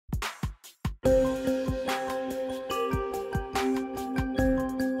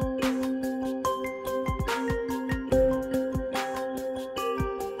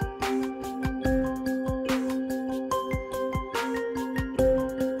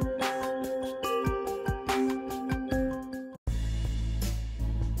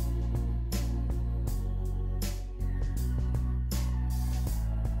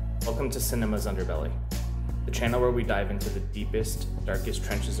Welcome to Cinema's Underbelly, the channel where we dive into the deepest, darkest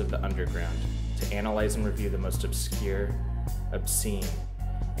trenches of the underground to analyze and review the most obscure, obscene,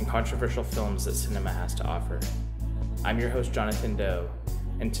 and controversial films that cinema has to offer. I'm your host, Jonathan Doe,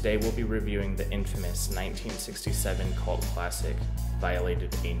 and today we'll be reviewing the infamous 1967 cult classic,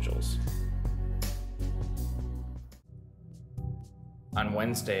 Violated Angels. On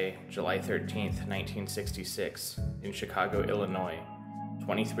Wednesday, July 13th, 1966, in Chicago, Illinois,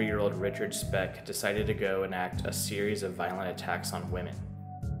 23-year-old Richard Speck decided to go enact a series of violent attacks on women,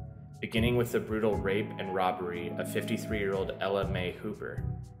 beginning with the brutal rape and robbery of 53-year-old Ella Mae Hooper,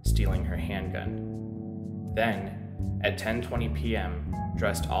 stealing her handgun. Then, at 10:20 p.m.,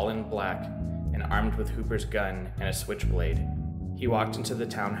 dressed all in black and armed with Hooper's gun and a switchblade, he walked into the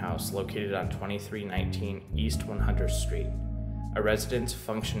townhouse located on 2319 East 100th Street, a residence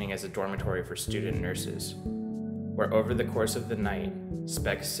functioning as a dormitory for student nurses, where over the course of the night,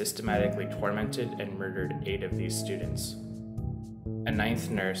 Speck systematically tormented and murdered 8 of these students. A 9th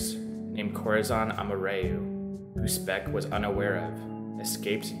nurse, named Corazon Amareu, who Speck was unaware of,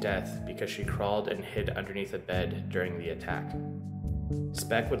 escaped death because she crawled and hid underneath a bed during the attack.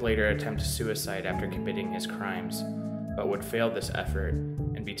 Speck would later attempt suicide after committing his crimes, but would fail this effort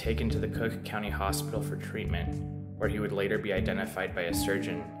and be taken to the Cook County Hospital for treatment, where he would later be identified by a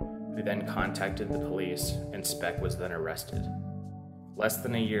surgeon who then contacted the police, and Speck was then arrested. Less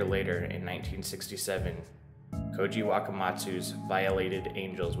than a year later, in 1967, Koji Wakamatsu's Violated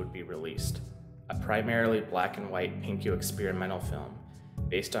Angels would be released, a primarily black and white Pinkyu experimental film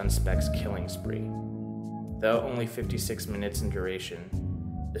based on Speck's killing spree. Though only 56 minutes in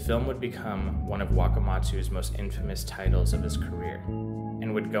duration, the film would become one of Wakamatsu's most infamous titles of his career,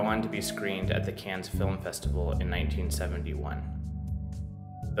 and would go on to be screened at the Cannes Film Festival in 1971.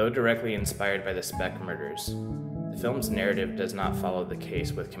 Though directly inspired by the Speck murders, the film's narrative does not follow the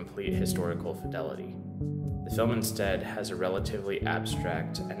case with complete historical fidelity. The film instead has a relatively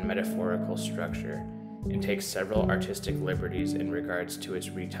abstract and metaphorical structure and takes several artistic liberties in regards to its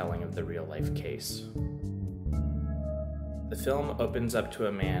retelling of the real-life case. The film opens up to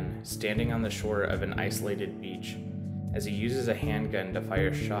a man standing on the shore of an isolated beach as he uses a handgun to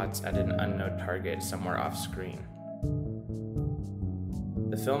fire shots at an unknown target somewhere off-screen.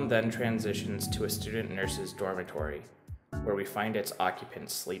 The film then transitions to a student nurse's dormitory, where we find its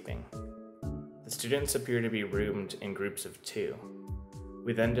occupants sleeping. The students appear to be roomed in groups of 2.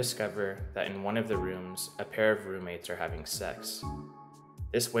 We then discover that in one of the rooms, a pair of roommates are having sex.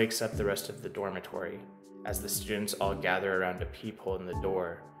 This wakes up the rest of the dormitory, as the students all gather around a peephole in the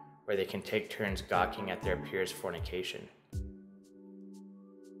door, where they can take turns gawking at their peers' fornication.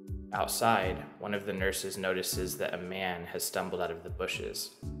 Outside, one of the nurses notices that a man has stumbled out of the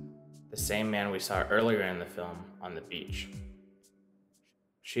bushes, the same man we saw earlier in the film on the beach.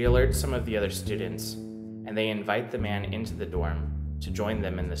 She alerts some of the other students, and they invite the man into the dorm to join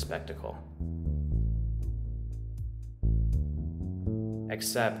them in the spectacle.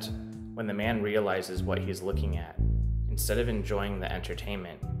 Except, when the man realizes what he's looking at, instead of enjoying the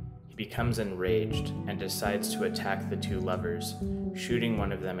entertainment, he becomes enraged and decides to attack the 2 lovers, shooting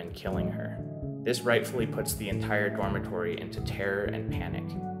one of them and killing her. This rightfully puts the entire dormitory into terror and panic.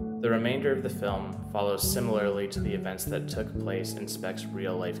 The remainder of the film follows similarly to the events that took place in Speck's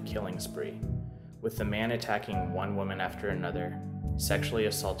real-life killing spree, with the man attacking one woman after another, sexually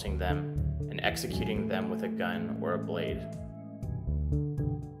assaulting them, and executing them with a gun or a blade.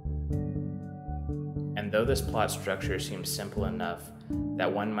 And though this plot structure seems simple enough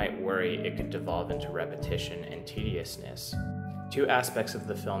that one might worry it could devolve into repetition and tediousness, 2 aspects of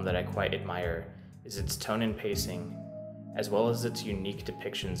the film that I quite admire is its tone and pacing, as well as its unique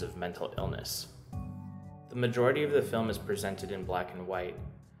depictions of mental illness. The majority of the film is presented in black and white,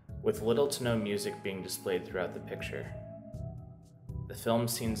 with little to no music being displayed throughout the picture. The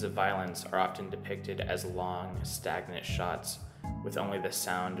film's scenes of violence are often depicted as long, stagnant shots with only the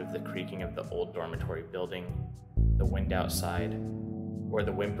sound of the creaking of the old dormitory building, the wind outside, or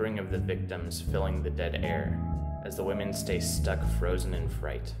the whimpering of the victims filling the dead air as the women stay stuck frozen in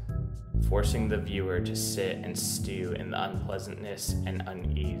fright, forcing the viewer to sit and stew in the unpleasantness and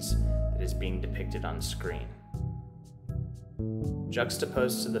unease that is being depicted on screen.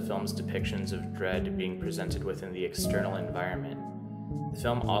 Juxtaposed to the film's depictions of dread being presented within the external environment, the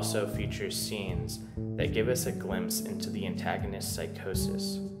film also features scenes that give us a glimpse into the antagonist's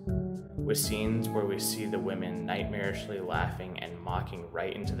psychosis, with scenes where we see the women nightmarishly laughing and mocking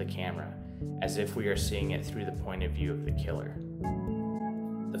right into the camera, as if we are seeing it through the point of view of the killer.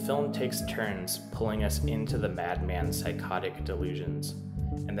 The film takes turns pulling us into the madman's psychotic delusions,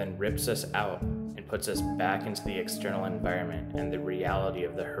 and then rips us out and puts us back into the external environment and the reality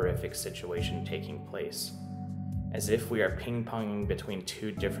of the horrific situation taking place, as if we are ping-ponging between two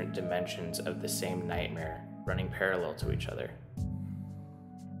different dimensions of the same nightmare, running parallel to each other.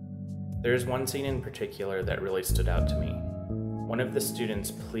 There is one scene in particular that really stood out to me. One of the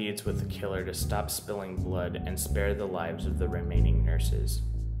students pleads with the killer to stop spilling blood and spare the lives of the remaining nurses,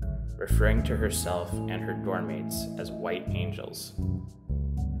 referring to herself and her dorm mates as white angels.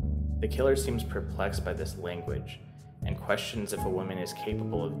 The killer seems perplexed by this language and questions if a woman is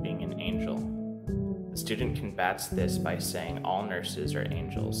capable of being an angel. The student combats this by saying all nurses are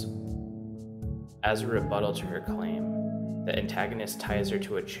angels. As a rebuttal to her claim, the antagonist ties her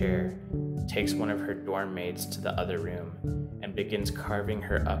to a chair, takes one of her dorm mates to the other room, and begins carving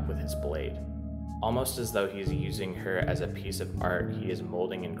her up with his blade, almost as though he's using her as a piece of art he is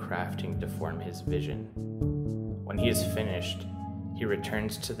molding and crafting to form his vision. When he is finished, he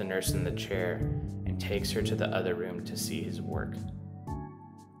returns to the nurse in the chair and takes her to the other room to see his work.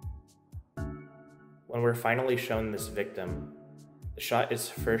 When we're finally shown this victim, the shot is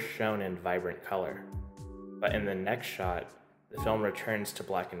first shown in vibrant color, but in the next shot, the film returns to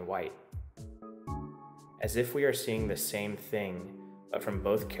black and white, as if we are seeing the same thing, but from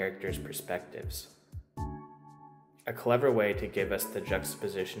both characters' perspectives. A clever way to give us the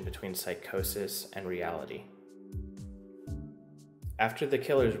juxtaposition between psychosis and reality. After the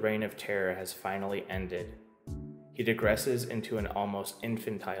killer's reign of terror has finally ended, he digresses into an almost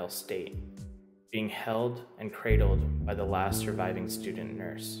infantile state, being held and cradled by the last surviving student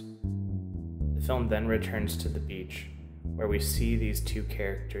nurse. The film then returns to the beach, where we see these two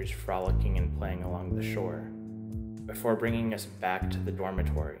characters frolicking and playing along the shore, before bringing us back to the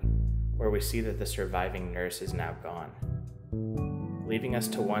dormitory, where we see that the surviving nurse is now gone, leaving us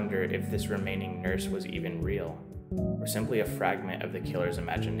to wonder if this remaining nurse was even real, or simply a fragment of the killer's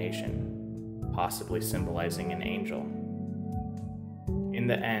imagination, possibly symbolizing an angel. In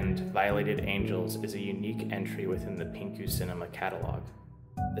the end, Violated Angels is a unique entry within the Pinku Cinema catalog.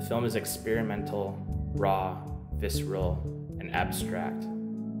 The film is experimental, raw, visceral, and abstract.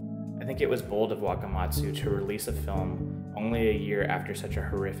 I think it was bold of Wakamatsu to release a film only a year after such a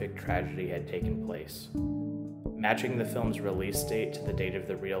horrific tragedy had taken place. Matching the film's release date to the date of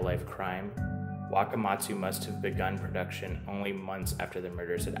the real-life crime, Wakamatsu must have begun production only months after the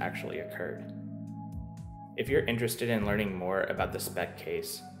murders had actually occurred. If you're interested in learning more about the Speck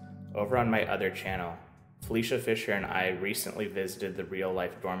case, over on my other channel, Felicia Fisher and I recently visited the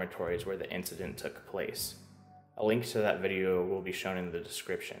real-life dormitories where the incident took place. A link to that video will be shown in the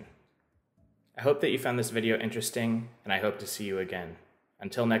description. I hope that you found this video interesting, and I hope to see you again.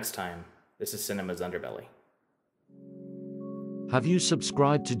 Until next time, this is Cinema's Underbelly. Have you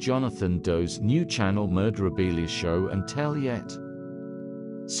subscribed to Jonathan Doe's new channel Murderabilia Show and Tell yet?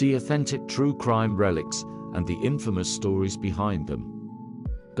 See authentic true crime relics and the infamous stories behind them.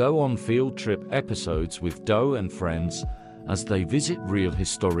 Go on field trip episodes with Doe and friends as they visit real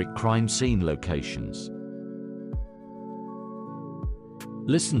historic crime scene locations.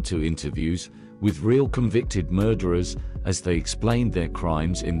 Listen to interviews with real convicted murderers as they explain their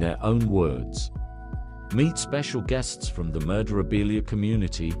crimes in their own words. Meet special guests from the Murderabilia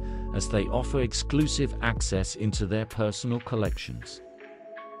community as they offer exclusive access into their personal collections.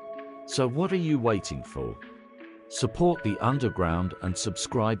 So what are you waiting for? Support the underground and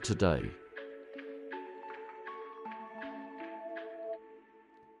subscribe today.